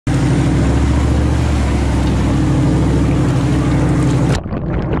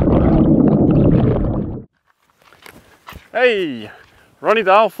Hey, Ronnie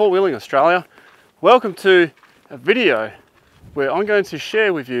Dale, Fort Wheeling, Australia. Welcome to a video where I'm going to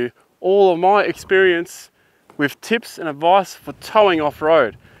share with you all of my experience with tips and advice for towing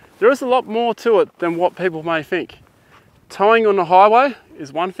off-road. There is a lot more to it than what people may think. Towing on the highway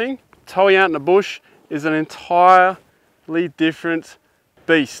is one thing. Towing out in the bush is an entirely different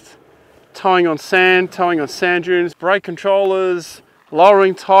beast. Towing on sand dunes, brake controllers,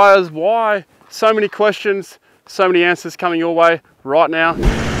 lowering tires, why? So many questions, so many answers coming your way right now.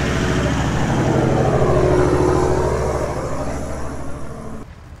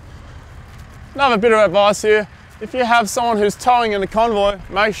 Another bit of advice here. If you have someone who's towing in the convoy,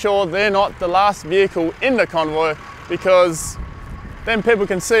 make sure they're not the last vehicle in the convoy, because then people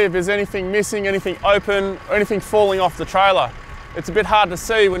can see if there's anything missing, anything open, or anything falling off the trailer. It's a bit hard to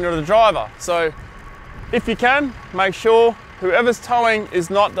see when you're the driver. So if you can, make sure whoever's towing is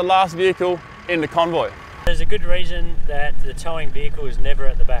not the last vehicle in the convoy. There's a good reason that the towing vehicle is never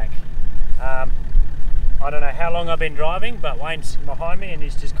at the back. I don't know how long I've been driving, but Wayne's behind me and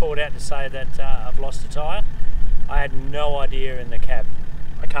he's just called out to say that I've lost a tyre. I had no idea in the cab.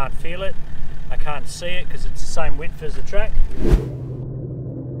 I can't feel it, I can't see it because it's the same width as the track.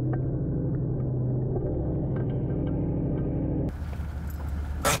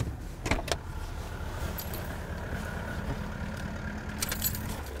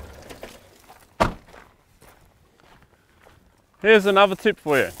 Here's another tip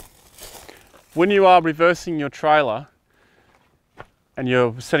for you. When you are reversing your trailer and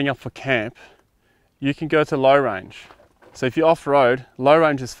you're setting up for camp, you can go to low range. So if you're off-road, low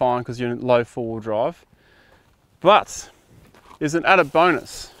range is fine because you're in low four-wheel drive. But there's an added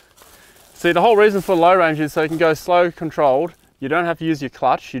bonus. See, the whole reason for low range is so you can go slow controlled. You don't have to use your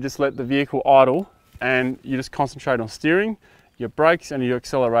clutch. You just let the vehicle idle and you just concentrate on steering, your brakes and your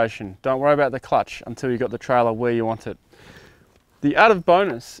acceleration. Don't worry about the clutch until you got the trailer where you want it. The added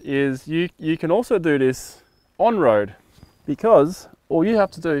bonus is you can also do this on road, because all you have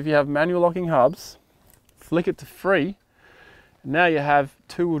to do, if you have manual locking hubs, flick it to free, now you have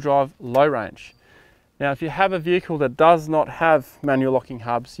two-wheel drive low range. Now if you have a vehicle that does not have manual locking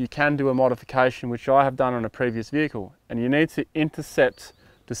hubs, you can do a modification, which I have done on a previous vehicle, and you need to intercept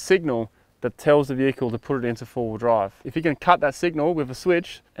the signal that tells the vehicle to put it into four-wheel drive. If you can cut that signal with a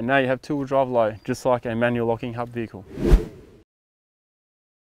switch, and now you have two-wheel drive low, just like a manual locking hub vehicle.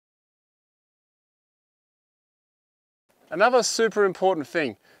 Another super important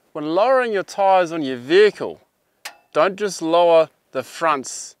thing, when lowering your tires on your vehicle, don't just lower the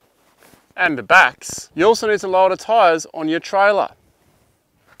fronts and the backs. You also need to lower the tires on your trailer.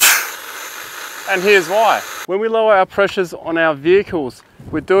 And here's why. When we lower our pressures on our vehicles,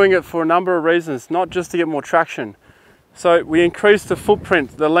 we're doing it for a number of reasons, not just to get more traction. So we increase the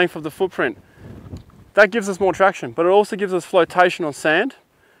footprint, the length of the footprint. That gives us more traction, but it also gives us flotation on sand.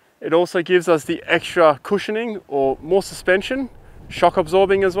 It also gives us the extra cushioning or more suspension, shock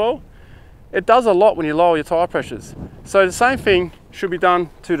absorbing as well. It does a lot when you lower your tire pressures. So the same thing should be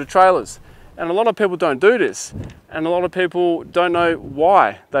done to the trailers. And a lot of people don't do this. And a lot of people don't know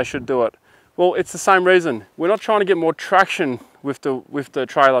why they should do it. Well, it's the same reason. We're not trying to get more traction with the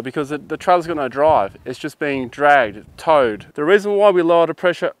trailer, because the trailer's got no drive. It's just being dragged, towed. The reason why we lower the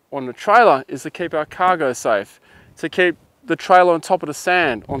pressure on the trailer is to keep our cargo safe, to keep the trailer on top of the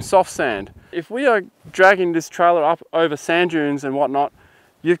sand, on soft sand. If we are dragging this trailer up over sand dunes and whatnot,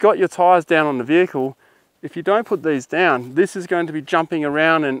 you've got your tires down on the vehicle. If you don't put these down, this is going to be jumping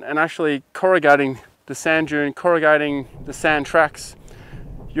around and actually corrugating the sand dune, corrugating the sand tracks.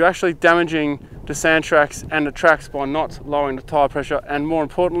 You're actually damaging the sand tracks and the tracks by not lowering the tire pressure, and more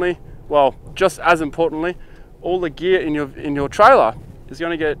importantly, well, just as importantly, all the gear in your trailer is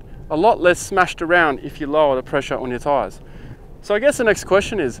going to get a lot less smashed around if you lower the pressure on your tires. So I guess the next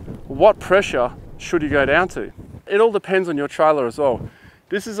question is, what pressure should you go down to? It all depends on your trailer as well.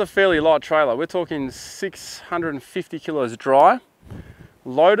 This is a fairly light trailer. We're talking 650 kilos dry,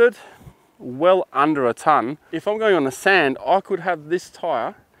 loaded, well under a ton. If I'm going on the sand, I could have this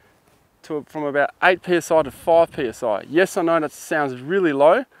tire from about 8 PSI to 5 PSI. Yes, I know that sounds really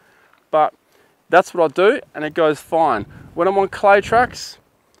low, but that's what I do and it goes fine. When I'm on clay tracks,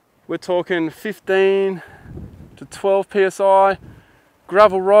 we're talking 15 to 12 PSI.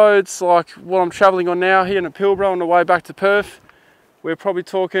 Gravel roads like what I'm traveling on now here in the Pilbara on the way back to Perth, we're probably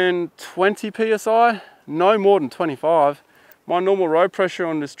talking 20 PSI, no more than 25. My normal road pressure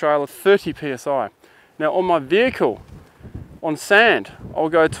on this trailer, 30 PSI. Now on my vehicle, on sand, I'll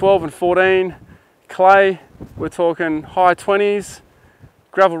go 12 and 14. Clay, we're talking high 20s.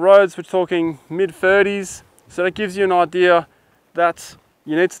 Gravel roads, we're talking mid 30s. So that gives you an idea that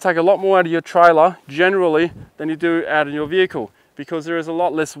you need to take a lot more out of your trailer generally than you do out of your vehicle, because there is a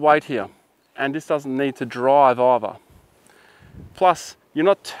lot less weight here, and this doesn't need to drive either. Plus, you're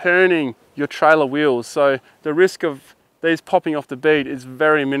not turning your trailer wheels, so the risk of these popping off the bead is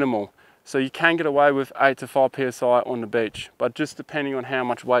very minimal. So you can get away with 8 to 5 psi on the beach, but just depending on how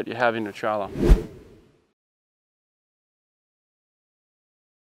much weight you have in the trailer.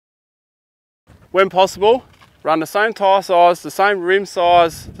 When possible, run the same tyre size, the same rim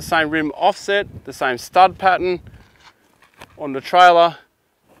size, the same rim offset, the same stud pattern on the trailer,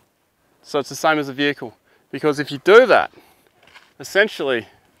 so it's the same as the vehicle. Because if you do that, essentially,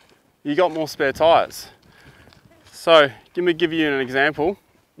 you got more spare tyres. So, let me give you an example.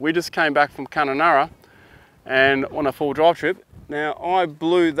 We just came back from Kununurra and on a full drive trip. Now, I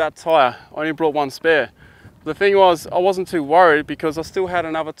blew that tyre. I only brought one spare. The thing was, I wasn't too worried because I still had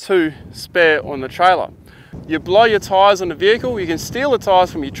another 2 spare on the trailer. You blow your tyres on the vehicle, you can steal the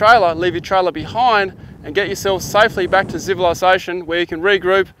tyres from your trailer, leave your trailer behind, and get yourself safely back to civilization where you can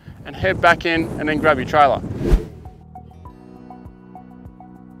regroup and head back in and then grab your trailer.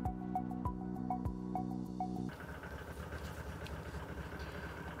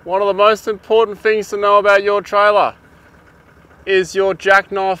 One of the most important things to know about your trailer is your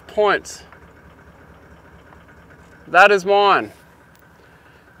jackknife points. That is mine.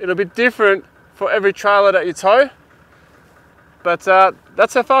 It'll be different for every trailer that you tow, but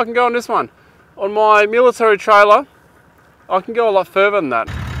that's how far I can go on this one. On my military trailer, I can go a lot further than that.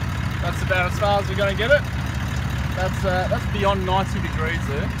 That's about as far as we're going to get it. That's beyond 90 degrees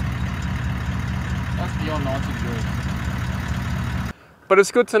there. That's beyond 90 degrees. But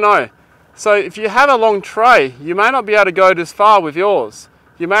it's good to know. So if you have a long tray, you may not be able to go this far with yours.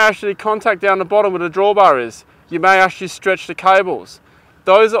 You may actually contact down the bottom where the drawbar is. You may actually stretch the cables.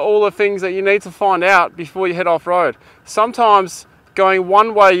 Those are all the things that you need to find out before you head off road. Sometimes going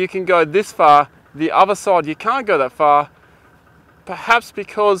one way you can go this far, the other side you can't go that far, perhaps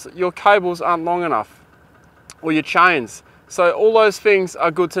because your cables aren't long enough, or your chains. So all those things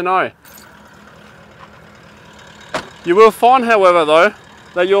are good to know. You will find, however, though,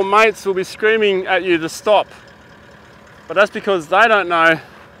 that your mates will be screaming at you to stop. But that's because they don't know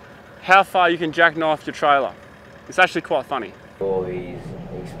how far you can jackknife your trailer. It's actually quite funny. All he's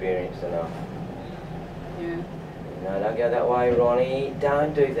experienced enough. Yeah. No, don't go that way, Ronnie.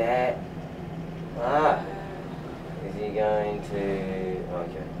 Don't do that. Ah. Is he going to...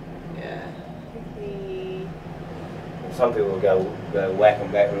 Okay. Yeah. Some people go whack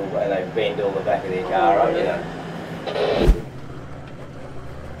them back and they bend all the back of their car up, you know.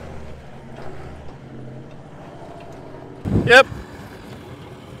 Yep.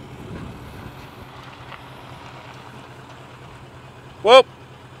 Whoop.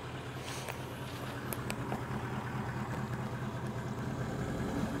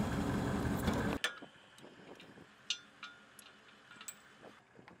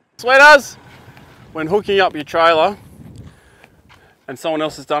 Sweaters, when hooking up your trailer and someone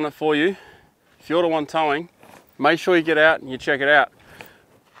else has done it for you, if you're the one towing, make sure you get out and you check it out.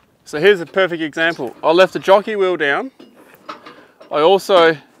 So here's a perfect example. I left the jockey wheel down. I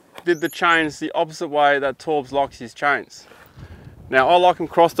also did the chains the opposite way that Torbs locks his chains. Now I like them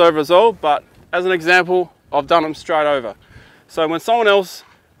crossed over as well, but as an example, I've done them straight over. So when someone else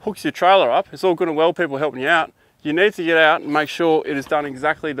hooks your trailer up, it's all good and well, people helping you out. You need to get out and make sure it is done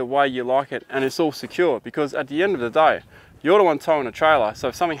exactly the way you like it and it's all secure, because at the end of the day, you're the one towing a trailer, so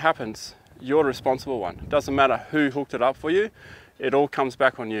if something happens, you're the responsible one. It doesn't matter who hooked it up for you, it all comes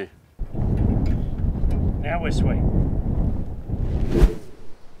back on you. Now we're sweet.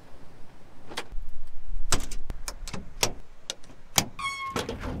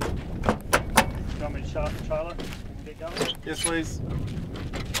 Do you want me to start the trailer? We can get going? Yes, please.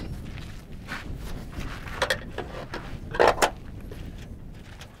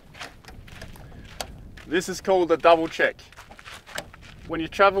 This is called the double check. When you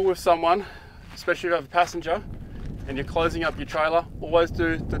travel with someone, especially if you have a passenger, and you're closing up your trailer, always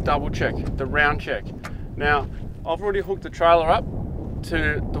do the double check, the round check. Now, I've already hooked the trailer up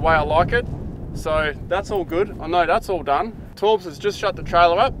to the way I like it, so that's all good. I know that's all done. Torbs has just shut the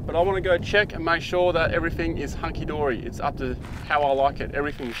trailer up, but I want to go check and make sure that everything is hunky-dory. It's up to how I like it.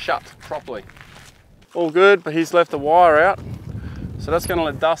 Everything's shut properly. All good, but he's left the wire out, so that's going to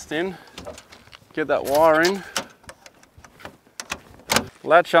let dust in. Get that wire in.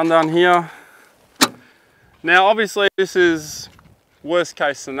 Latch undone here. Now obviously this is worst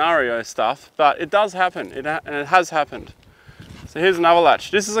case scenario stuff, but it does happen, and it has happened. So here's another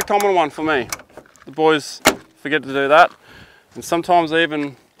latch. This is a common one for me. The boys forget to do that, and sometimes they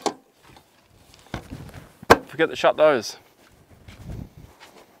even forget to shut those.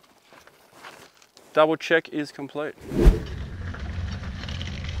 double check is complete.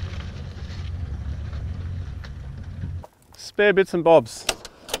 Spare bits and bobs.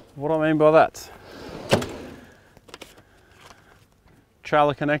 What do I mean by that?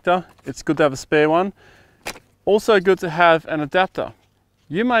 Trailer connector, it's good to have a spare one. Also good to have an adapter.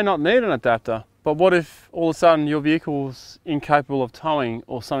 You may not need an adapter, but what if all of a sudden your vehicle's incapable of towing,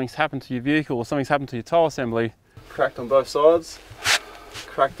 or something's happened to your vehicle, or something's happened to your tow assembly? Cracked on both sides,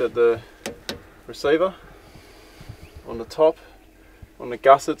 cracked at the receiver, on the top, on the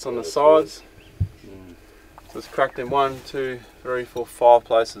gussets on the sides. So it's cracked in 1, 2, 3, 4, 5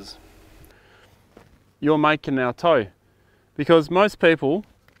 places. Your mate can now tow, because most people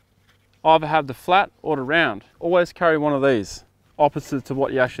either have the flat or the round. Always carry one of these, opposite to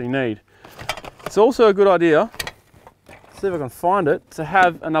what you actually need. It's also a good idea, see if I can find it, to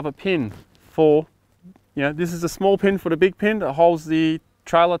have another pin for, this is a small pin for the big pin that holds the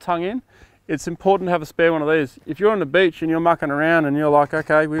trailer tongue in. It's important to have a spare one of these. If you're on the beach and you're mucking around and you're like,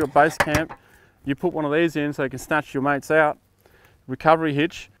 okay, we've got base camp, you put one of these in so you can snatch your mates out. Recovery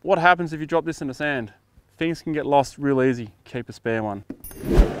hitch. What happens if you drop this in the sand? Things can get lost real easy. Keep a spare one.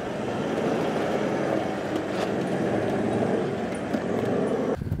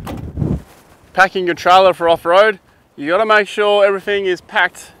 Packing your trailer for off-road, you got to make sure everything is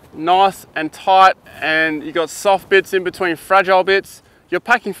packed nice and tight, and you got soft bits in between fragile bits. You're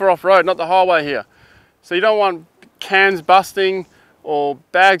packing for off-road, not the highway here. So you don't want cans busting or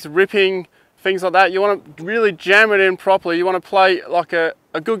bags ripping, things like that. You want to really jam it in properly. You want to play like a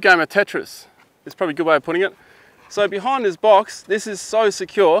good game of Tetris. It's probably a good way of putting it. So behind this box, this is so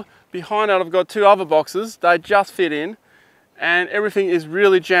secure. Behind it, I've got 2 other boxes. They just fit in, and everything is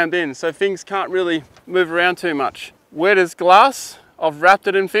really jammed in, so things can't really move around too much. Where there's glass, I've wrapped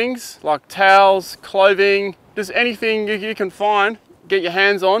it in things like towels, clothing, just anything you can find, get your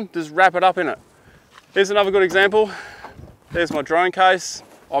hands on, just wrap it up in it. Here's another good example. There's my drone case,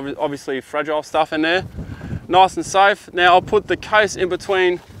 obviously fragile stuff in there. Nice and safe. Now I'll put the case in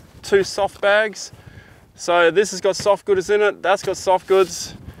between 2 soft bags. So this has got soft goods in it, that's got soft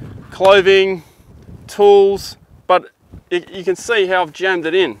goods, clothing, tools, but you can see how I've jammed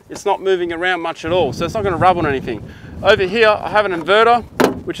it in. It's not moving around much at all, so it's not going to rub on anything. Over here I have an inverter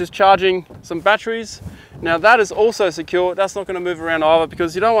which is charging some batteries. Now that is also secure. That's not going to move around either,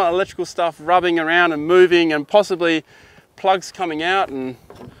 because you don't want electrical stuff rubbing around and moving and possibly plugs coming out and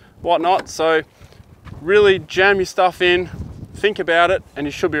whatnot. So really jam your stuff in, think about it, and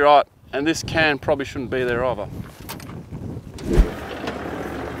you should be right. And this can probably shouldn't be there either.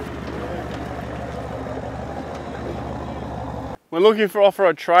 When looking for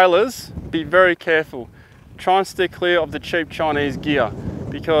off-road trailers, be very careful. Try and steer clear of the cheap Chinese gear,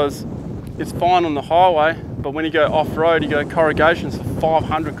 because it's fine on the highway, but when you go off-road, you go corrugations for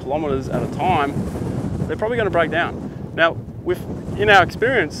 500 kilometers at a time, they're probably going to break down. Now, in our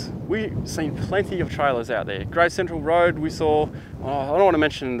experience, we've seen plenty of trailers out there. Great Central Road, we saw, I don't want to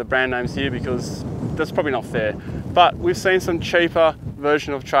mention the brand names here because that's probably not fair, but we've seen some cheaper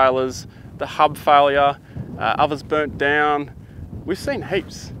version of trailers, the hub failure, others burnt down. We've seen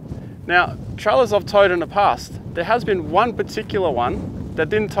heaps. Now, trailers I've towed in the past, there has been one particular one that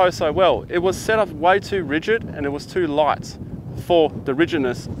didn't tow so well. It was set up way too rigid and it was too light for the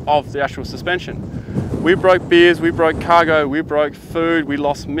rigidness of the actual suspension. We broke beers, we broke cargo, we broke food, we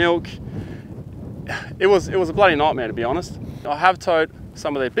lost milk. It was a bloody nightmare, to be honest. I have towed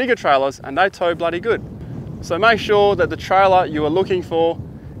some of their bigger trailers and they tow bloody good. So make sure that the trailer you are looking for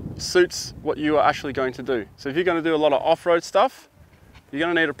suits what you are actually going to do. So if you're going to do a lot of off-road stuff, you're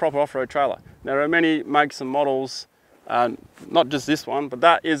going to need a proper off-road trailer. Now, there are many makes and models, not just this one, but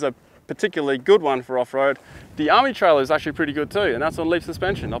that is a particularly good one for off-road. The Army trailer is actually pretty good too, and that's on leaf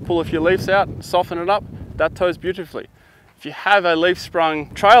suspension. I'll pull a few leaves out, soften it up, that tows beautifully. If you have a leaf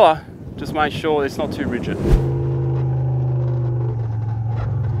sprung trailer, just make sure it's not too rigid.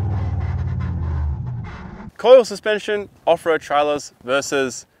 Coil suspension off-road trailers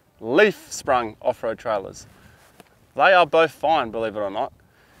versus leaf sprung off-road trailers. They are both fine, believe it or not.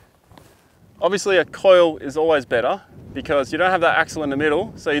 Obviously a coil is always better because you don't have that axle in the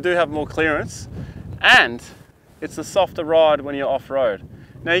middle, so you do have more clearance, and it's a softer ride when you're off-road.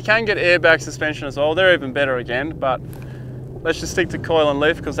 Now you can get airbag suspension as well, they're even better again, but let's just stick to coil and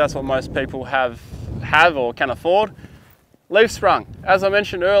leaf because that's what most people have or can afford. Leaf sprung, as I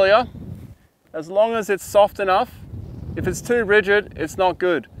mentioned earlier, as long as it's soft enough, if it's too rigid, it's not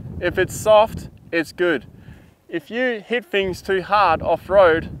good. If it's soft, it's good. If you hit things too hard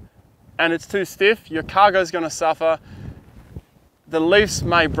off-road and it's too stiff, your cargo's going to suffer. The leaves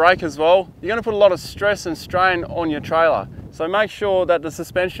may break as well. You're going to put a lot of stress and strain on your trailer. So make sure that the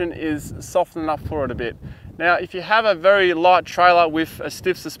suspension is soft enough for it a bit. Now, if you have a very light trailer with a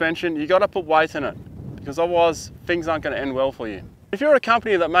stiff suspension, you got to put weight in it, because otherwise things aren't going to end well for you. If you're a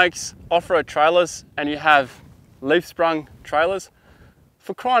company that makes off-road trailers and you have leaf sprung trailers,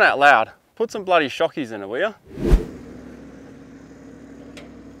 for crying out loud, put some bloody shockies in it, will you?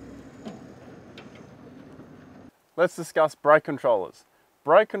 Let's discuss brake controllers.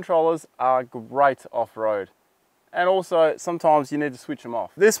 Brake controllers are great off-road, and also sometimes you need to switch them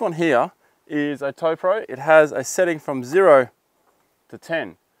off. This one here is a TowPro. It has a setting from 0 to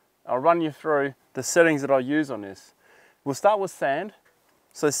 10. I'll run you through the settings that I use on this. We'll start with sand.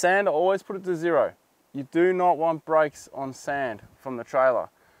 So sand, I always put it to 0. You do not want brakes on sand from the trailer,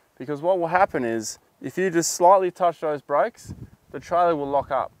 because what will happen is if you just slightly touch those brakes, the trailer will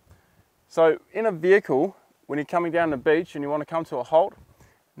lock up. So in a vehicle, when you're coming down the beach and you want to come to a halt,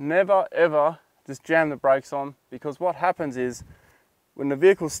 never ever just jam the brakes on, because what happens is when the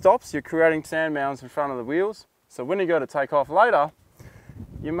vehicle stops, you're creating sand mounds in front of the wheels. So when you go to take off later,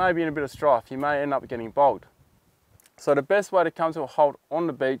 you may be in a bit of strife. You may end up getting bogged. So the best way to come to a halt on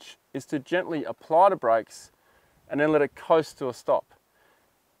the beach is to gently apply the brakes and then let it coast to a stop.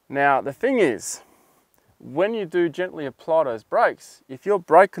 Now the thing is, when you do gently apply those brakes, if your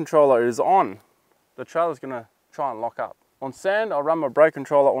brake controller is on, the trailer's going to try and lock up. On sand, I'll run my brake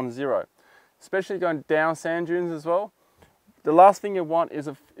controller on 0, especially going down sand dunes as well. The last thing you want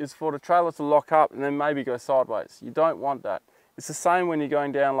is for the trailer to lock up and then maybe go sideways. You don't want that. It's the same when you're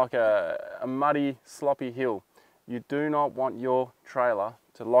going down like a muddy, sloppy hill. You do not want your trailer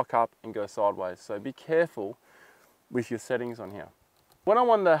to lock up and go sideways. So be careful with your settings on here. When I'm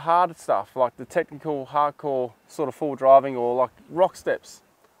on the hard stuff, like the technical, hardcore sort of full driving or like rock steps,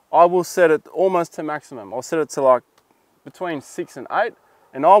 I will set it almost to maximum. I'll set it to like between 6 and 8,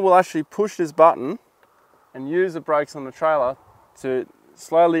 and I will actually push this button and use the brakes on the trailer to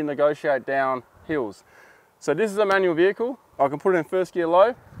slowly negotiate down hills. So this is a manual vehicle. I can put it in first gear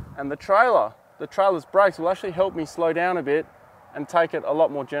low, and the trailer's brakes will actually help me slow down a bit and take it a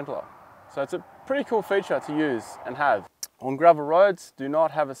lot more gentler. So it's a pretty cool feature to use and have. On gravel roads, do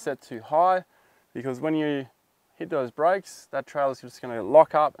not have it set too high, because when you hit those brakes, that trailer's just going to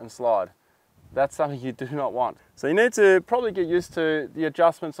lock up and slide. That's something you do not want. So you need to probably get used to the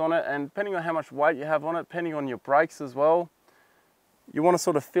adjustments on it, and depending on how much weight you have on it, depending on your brakes as well, you want to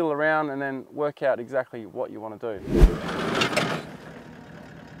sort of feel around and then work out exactly what you want to do.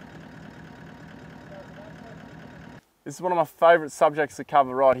 This is one of my favourite subjects to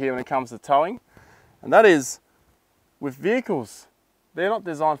cover right here when it comes to towing, and that is with vehicles. They're not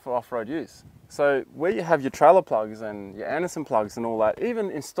designed for off-road use. So where you have your trailer plugs and your Anderson plugs and all that, even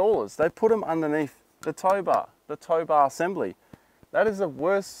installers, they put them underneath the tow bar assembly. That is the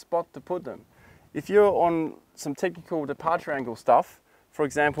worst spot to put them. If you're on some technical departure angle stuff, for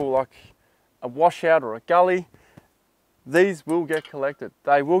example, like a washout or a gully, these will get collected.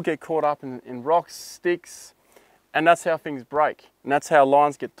 They will get caught up in rocks, sticks, and that's how things break, and that's how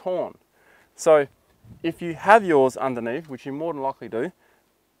lines get torn. So if you have yours underneath, which you more than likely do,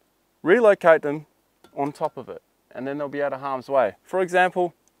 relocate them on top of it, and then they'll be out of harm's way. For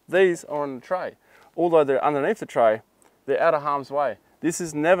example, these are on the tray. Although they're underneath the tray, they're out of harm's way. This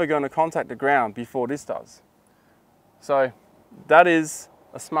is never going to contact the ground before this does. So that is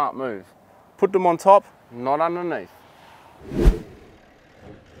a smart move. Put them on top, not underneath.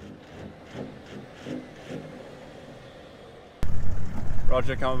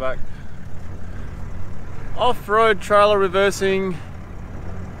 Roger, coming back. Off-road trailer reversing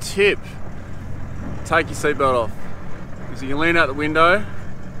tip. Take your seatbelt off, because you can lean out the window,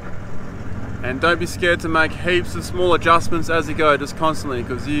 and don't be scared to make heaps of small adjustments as you go, just constantly,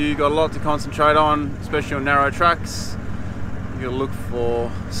 because you got a lot to concentrate on, especially on narrow tracks. You gotta look for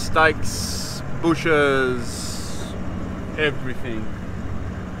stakes, bushes, everything.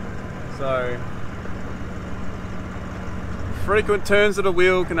 So frequent turns of the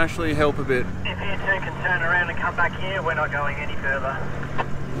wheel can actually help a bit. If you two can turn around and come back here, we're not going any further.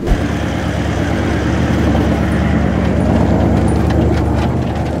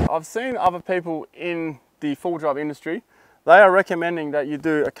 I've seen other people in the full drive industry, they are recommending that you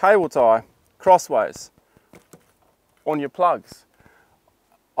do a cable tie crossways on your plugs.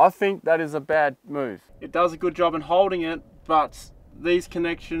 I think that is a bad move. It does a good job in holding it, but these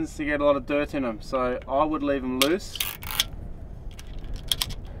connections to get a lot of dirt in them, so I would leave them loose.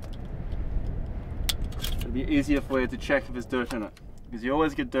 It'll be easier for you to check if there's dirt in it, because you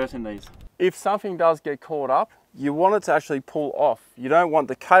always get dirt in these. If something does get caught up, you want it to actually pull off. You don't want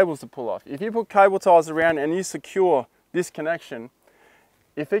the cables to pull off. If you put cable ties around and you secure this connection,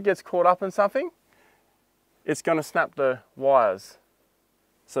 if it gets caught up in something, it's going to snap the wires.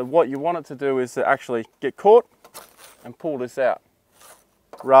 So what you want it to do is to actually get caught and pull this out,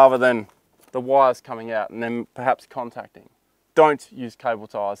 rather than the wires coming out and then perhaps contacting. Don't use cable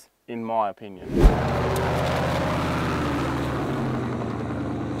ties, in my opinion.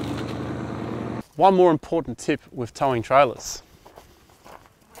 One more important tip with towing trailers.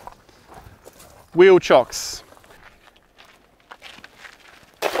 Wheel chocks.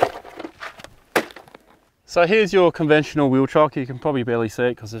 So here's your conventional wheel chock. You can probably barely see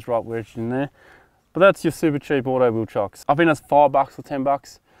it because it's right wedged in there. But that's your super cheap auto wheel chocks. I think that's $5 or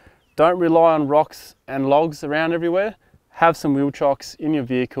 $10. Don't rely on rocks and logs around everywhere. Have some wheel chocks in your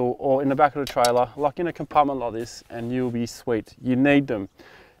vehicle or in the back of the trailer, like in a compartment like this, and you'll be sweet. You need them.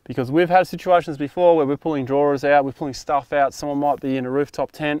 Because we've had situations before where we're pulling drawers out, we're pulling stuff out, someone might be in a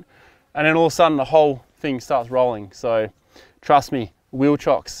rooftop tent, and then all of a sudden the whole thing starts rolling. So trust me, wheel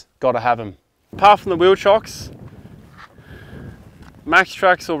chocks, gotta have them. Apart from the wheel chocks,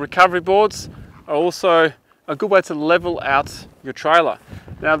 MaxTrax or recovery boards are also a good way to level out your trailer.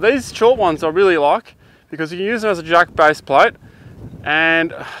 Now these short ones I really like because you can use them as a jack base plate,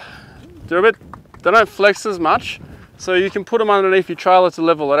 and they don't flex as much, so you can put them underneath your trailer to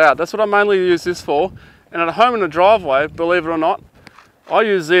level it out. That's what I mainly use this for. And at home in the driveway, believe it or not, I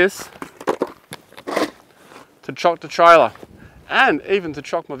use this to chock the trailer and even to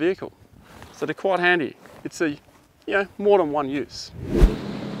chock my vehicle. So they're quite handy. It's a, more than one use.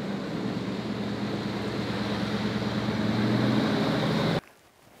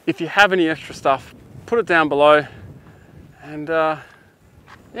 If you have any extra stuff, put it down below, and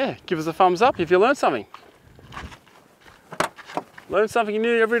give us a thumbs up if you learned something. Learn something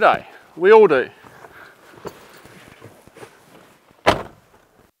new every day. We all do.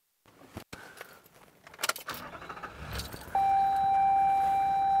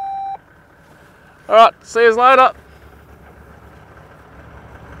 All right, see you later.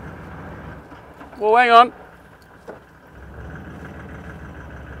 Well, hang on.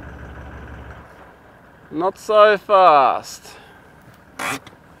 Not so fast.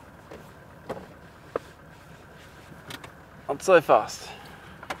 Not so fast.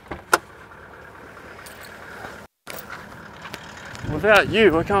 Without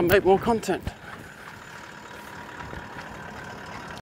you, I can't make more content.